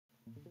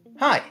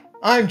Hi,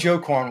 I'm Joe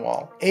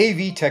Cornwall,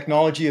 AV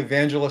Technology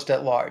Evangelist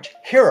at Large.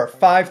 Here are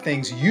 5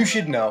 things you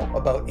should know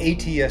about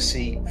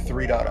ATSC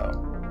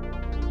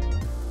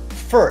 3.0.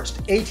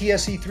 First,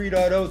 ATSC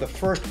 3.0, the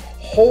first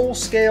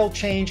whole-scale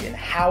change in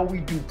how we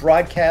do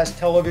broadcast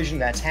television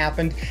that's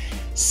happened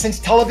since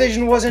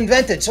television was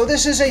invented. So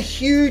this is a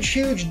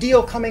huge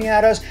deal coming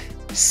at us.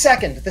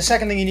 Second, the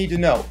second thing you need to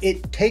know,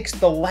 it takes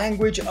the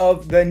language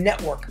of the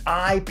network,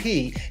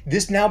 IP.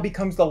 This now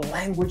becomes the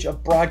language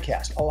of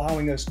broadcast,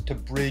 allowing us to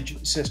bridge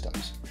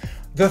systems.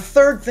 The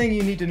third thing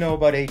you need to know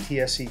about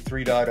ATSC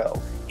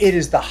 3.0, it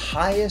is the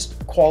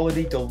highest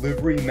quality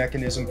delivery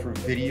mechanism for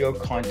video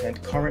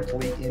content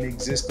currently in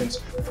existence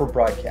for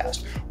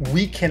broadcast.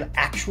 We can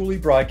actually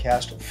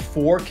broadcast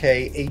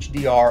 4K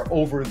HDR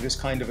over this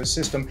kind of a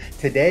system.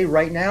 Today,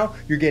 right now,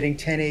 you're getting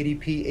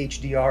 1080p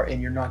HDR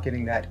and you're not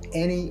getting that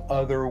any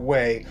other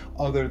way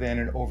other than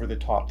an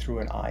over-the-top through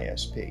an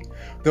ISP.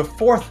 The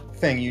fourth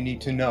thing you need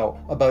to know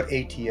about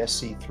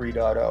ATSC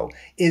 3.0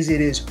 is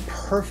it is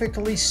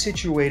perfectly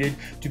situated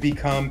to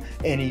become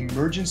an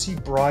emergency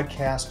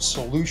broadcast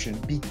solution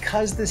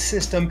because the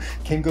system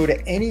can go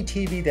to any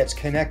TV that's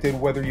connected,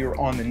 whether you're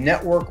on the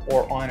network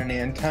or on an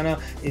antenna.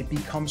 It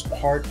becomes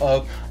part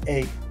of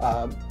a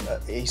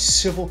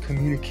civil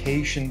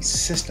communication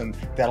system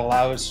that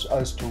allows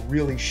us to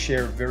really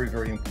share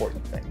very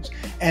important things.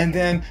 And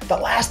then the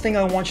last thing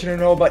I want you to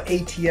know about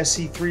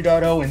ATSC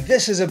 3.0, and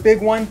this is a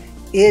big one,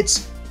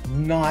 it's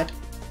not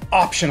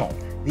optional.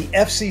 The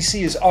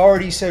FCC has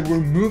already said we're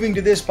moving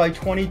to this by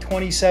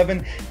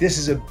 2027. This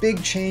is a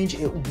big change.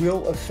 It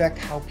will affect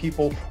how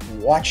people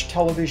watch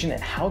television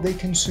and how they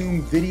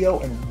consume video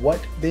and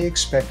what they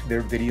expect their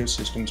video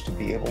systems to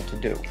be able to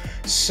do.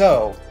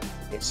 So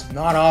it's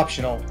not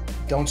optional.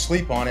 Don't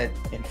sleep on it.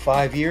 In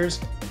 5 years,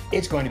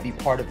 it's going to be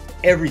part of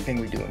everything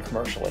we do in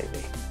commercial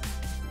AV.